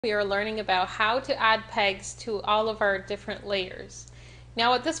We are learning about how to add pegs to all of our different layers.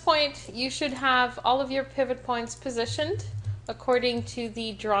 Now at this point you should have all of your pivot points positioned according to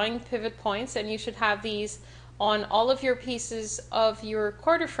the drawing pivot points, and you should have these on all of your pieces of your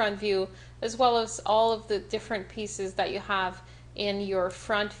quarter front view as well as all of the different pieces that you have in your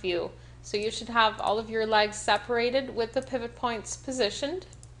front view. So you should have all of your legs separated with the pivot points positioned.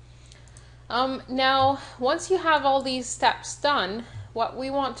 Now once you have all these steps done, what we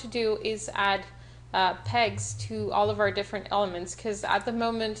want to do is add pegs to all of our different elements, because at the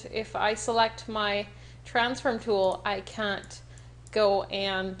moment if I select my transform tool I can't go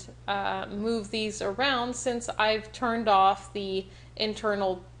and move these around since I've turned off the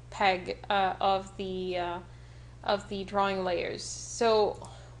internal peg of the drawing layers. So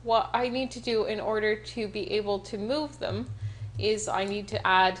what I need to do in order to be able to move them is I need to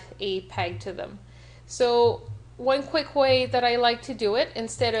add a peg to them. So one quick way that I like to do it,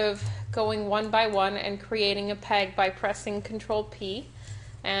 instead of going one by one and creating a peg by pressing Control P,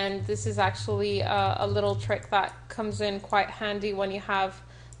 and this is actually a little trick that comes in quite handy when you have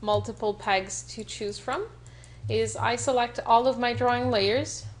multiple pegs to choose from, is I select all of my drawing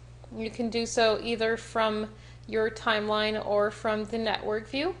layers. You can do so either from your timeline or from the network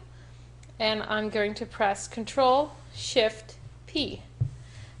view, and I'm going to press Control Shift P.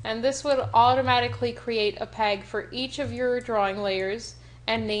 And this would automatically create a peg for each of your drawing layers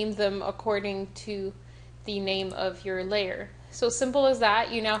and name them according to the name of your layer. So simple as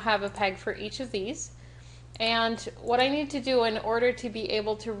that, you now have a peg for each of these. And what I need to do in order to be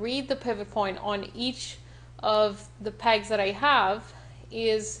able to read the pivot point on each of the pegs that I have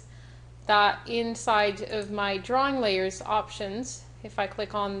is that inside of my drawing layers options, if I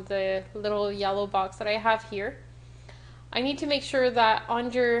click on the little yellow box that I have here, I need to make sure that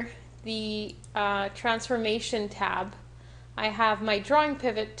under the transformation tab I have my drawing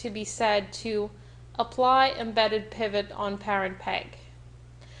pivot to be set to apply embedded pivot on parent peg.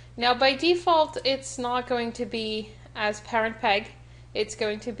 Now by default it's not going to be as parent peg, it's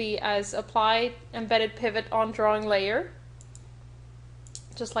going to be as apply embedded pivot on drawing layer,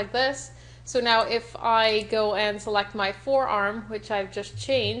 just like this. So now if I go and select my forearm, which I've just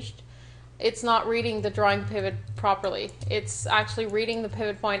changed, it's not reading the drawing pivot properly. It's actually reading the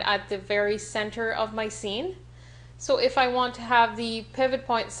pivot point at the very center of my scene. So if I want to have the pivot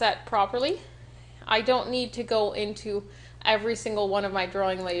point set properly, I don't need to go into every single one of my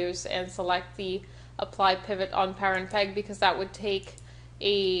drawing layers and select the apply pivot on parent peg, because that would take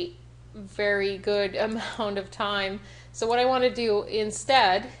a very good amount of time. So what I want to do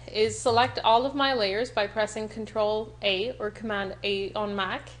instead is select all of my layers by pressing Control A or Command A on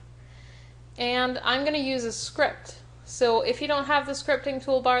Mac. And I'm going to use a script. So if you don't have the scripting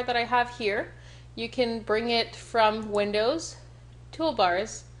toolbar that I have here, you can bring it from Windows,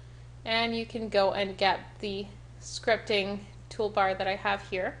 Toolbars, and you can go and get the scripting toolbar that I have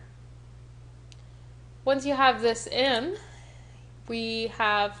here. Once you have this in, we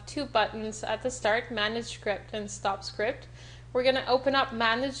have two buttons at the start, Manage Script and Stop Script. We're going to open up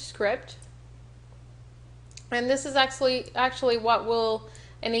Manage Script, and this is actually what will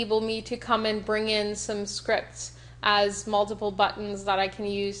enable me to come and bring in some scripts as multiple buttons that I can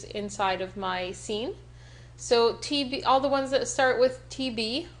use inside of my scene. So TB, all the ones that start with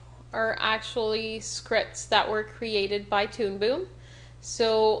TB are actually scripts that were created by Toon Boom.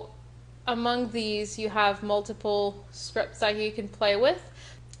 So among these you have multiple scripts that you can play with.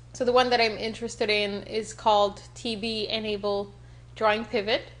 So the one that I'm interested in is called TB Enable Drawing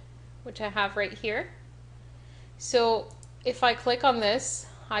Pivot, which I have right here. So if I click on this,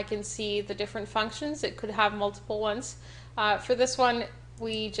 I can see the different functions. It could have multiple ones. For this one,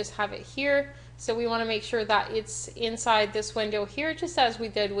 we just have it here. So we want to make sure that it's inside this window here, just as we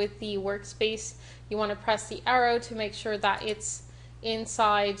did with the workspace. You want to press the arrow to make sure that it's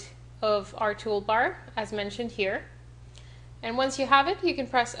inside of our toolbar, as mentioned here. And once you have it, you can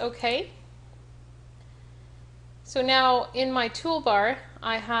press OK. So now in my toolbar,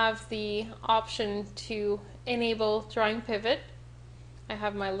 I have the option to enable drawing pivot. I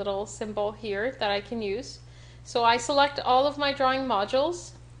have my little symbol here that I can use. So I select all of my drawing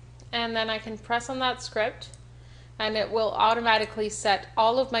modules, and then I can press on that script, and it will automatically set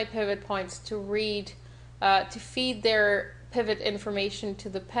all of my pivot points to read, to feed their pivot information to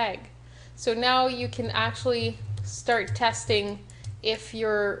the peg. So now you can actually start testing if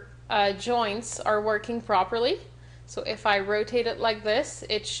your joints are working properly. So if I rotate it like this,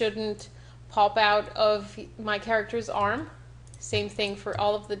 it shouldn't pop out of my character's arm. Same thing for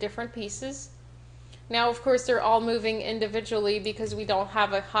all of the different pieces. Now of course they're all moving individually because we don't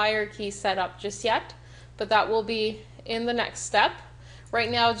have a hierarchy set up just yet, but that will be in the next step. Right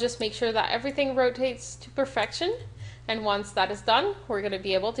now, just make sure that everything rotates to perfection. And once that is done, we're going to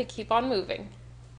be able to keep on moving.